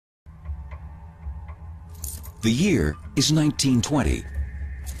The year is 1920.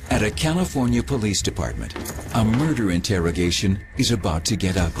 At a California police department, a murder interrogation is about to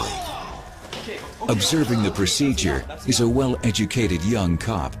get ugly. Observing the procedure is a well-educated young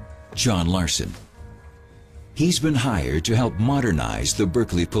cop, John Larson. He's been hired to help modernize the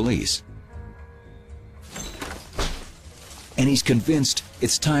Berkeley police. And he's convinced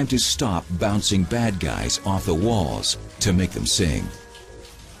it's time to stop bouncing bad guys off the walls to make them sing.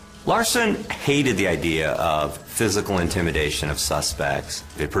 Larson hated the idea of physical intimidation of suspects.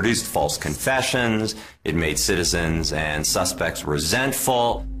 It produced false confessions, it made citizens and suspects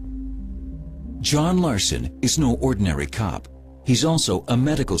resentful. John Larson is no ordinary cop. He's also a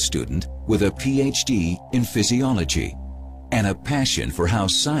medical student with a PhD in physiology and a passion for how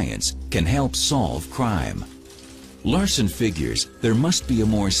science can help solve crime. Larson figures there must be a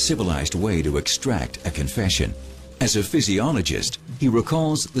more civilized way to extract a confession. As a physiologist, he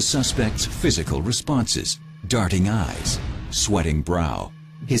recalls the suspect's physical responses, darting eyes, sweating brow,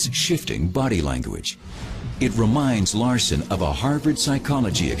 his shifting body language. It reminds Larson of a Harvard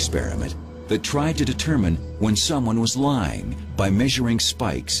psychology experiment that tried to determine when someone was lying by measuring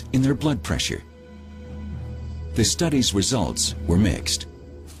spikes in their blood pressure. The study's results were mixed,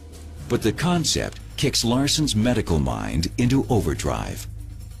 but the concept kicks Larson's medical mind into overdrive.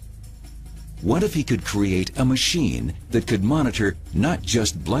 What if he could create a machine that could monitor not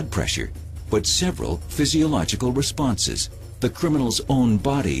just blood pressure, but several physiological responses? The criminal's own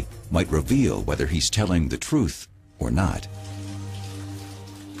body might reveal whether he's telling the truth or not.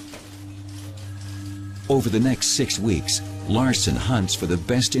 Over the next 6 weeks, Larson hunts for the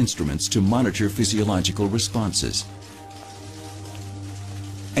best instruments to monitor physiological responses.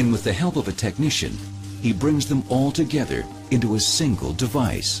 And with the help of a technician, he brings them all together into a single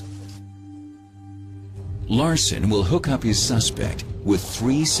device. Larson will hook up his suspect with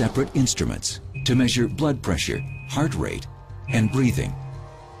 3 separate instruments to measure blood pressure, heart rate, and breathing.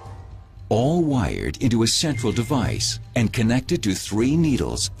 All wired into a central device and connected to 3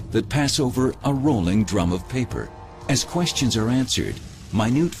 needles that pass over a rolling drum of paper. As questions are answered,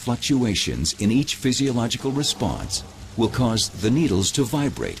 minute fluctuations in each physiological response will cause the needles to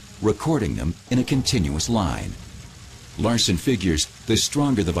vibrate, recording them in a continuous line. Larson figures the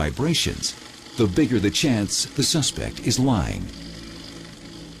stronger the vibrations, the bigger the chance the suspect is lying.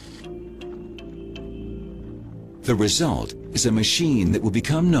 The result is a machine that will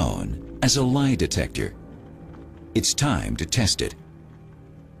become known as a lie detector. It's time to test it.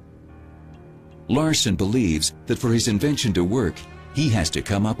 Larson believes that for his invention to work, he has to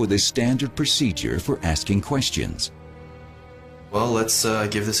come up with a standard procedure for asking questions. Well, let's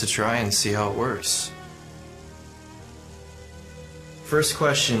give this a try and see how it works. First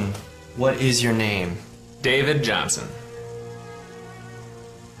question, what is your name? David Johnson.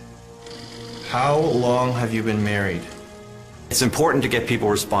 How long have you been married? It's important to get people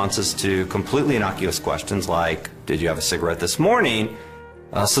responses to completely innocuous questions like, did you have a cigarette this morning?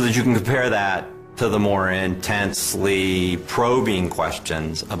 So that you can compare that to the more intensely probing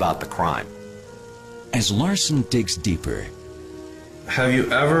questions about the crime. As Larson digs deeper, Have you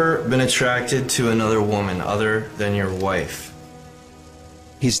ever been attracted to another woman other than your wife?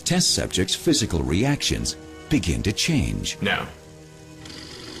 his test subject's physical reactions begin to change. No.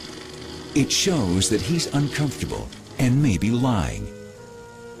 It shows that he's uncomfortable and maybe lying.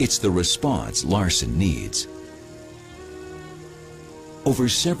 It's the response Larson needs. Over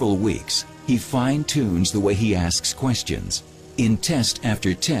several weeks, he fine-tunes the way he asks questions. In test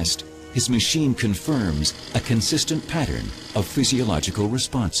after test, his machine confirms a consistent pattern of physiological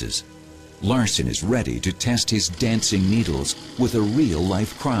responses. Larson is ready to test his dancing needles with a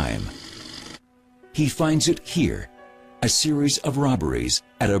real-life crime. He finds it here, a series of robberies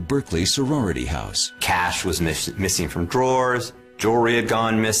at a Berkeley sorority house. Cash was missing from drawers, jewelry had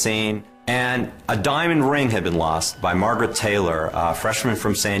gone missing, and a diamond ring had been lost by Margaret Taylor, a freshman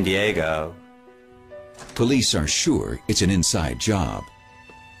from San Diego. Police are sure it's an inside job.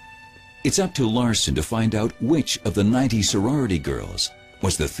 It's up to Larson to find out which of the 90 sorority girls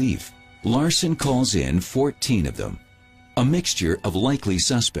was the thief. Larson calls in 14 of them, a mixture of likely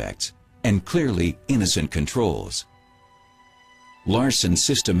suspects and clearly innocent controls. Larson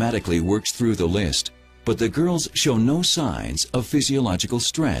systematically works through the list, but the girls show no signs of physiological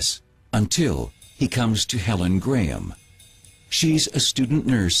stress until he comes to Helen Graham. She's a student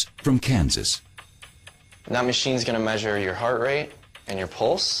nurse from Kansas. That machine's gonna measure your heart rate and your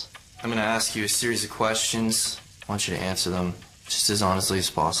pulse. I'm gonna ask you a series of questions. I want you to answer them just as honestly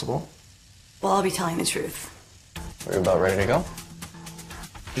as possible. Well, I'll be telling the truth. We're about ready to go?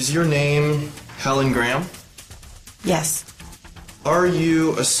 Is your name Helen Graham? Yes. Are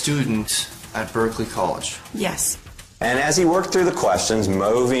you a student at Berkeley College. Yes. And as he worked through the questions,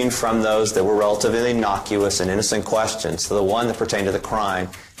 moving from those that were relatively innocuous and innocent questions to the one that pertained to the crime,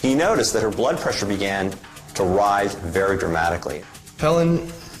 he noticed that her blood pressure began to rise very dramatically.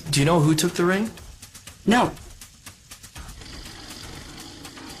 Helen, do you know who took the ring? No.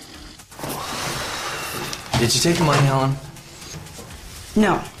 Did you take the money, Helen?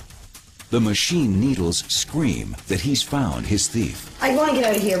 No. The machine needles scream that he's found his thief. I want to get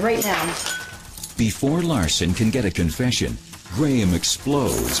out of here right now. Before Larson can get a confession, Graham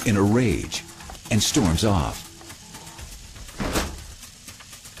explodes in a rage and storms off.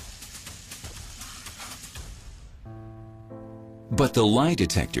 But the lie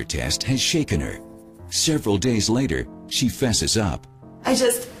detector test has shaken her. Several days later, she fesses up. I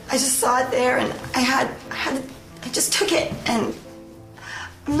just saw it there, and I just took it, and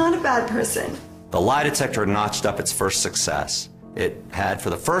I'm not a bad person. The lie detector notched up its first success. It had, for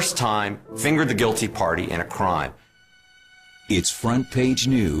the first time, fingered the guilty party in a crime. It's front-page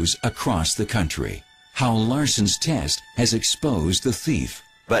news across the country. How Larson's test has exposed the thief.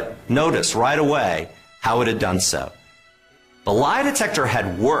 But notice right away how it had done so. The lie detector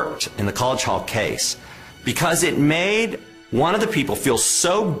had worked in the College Hall case because it made one of the people feel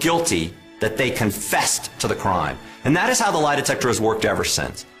so guilty that they confessed to the crime. And that is how the lie detector has worked ever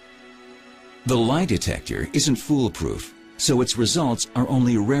since. The lie detector isn't foolproof, so its results are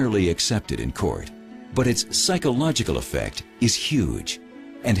only rarely accepted in court. But its psychological effect is huge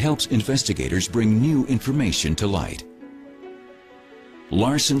and helps investigators bring new information to light.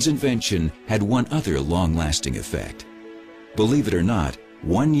 Larson's invention had one other long-lasting effect. Believe it or not,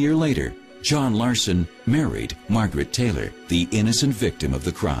 1 year later, John Larson married Margaret Taylor, the innocent victim of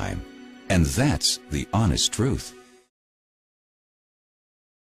the crime. And that's the honest truth.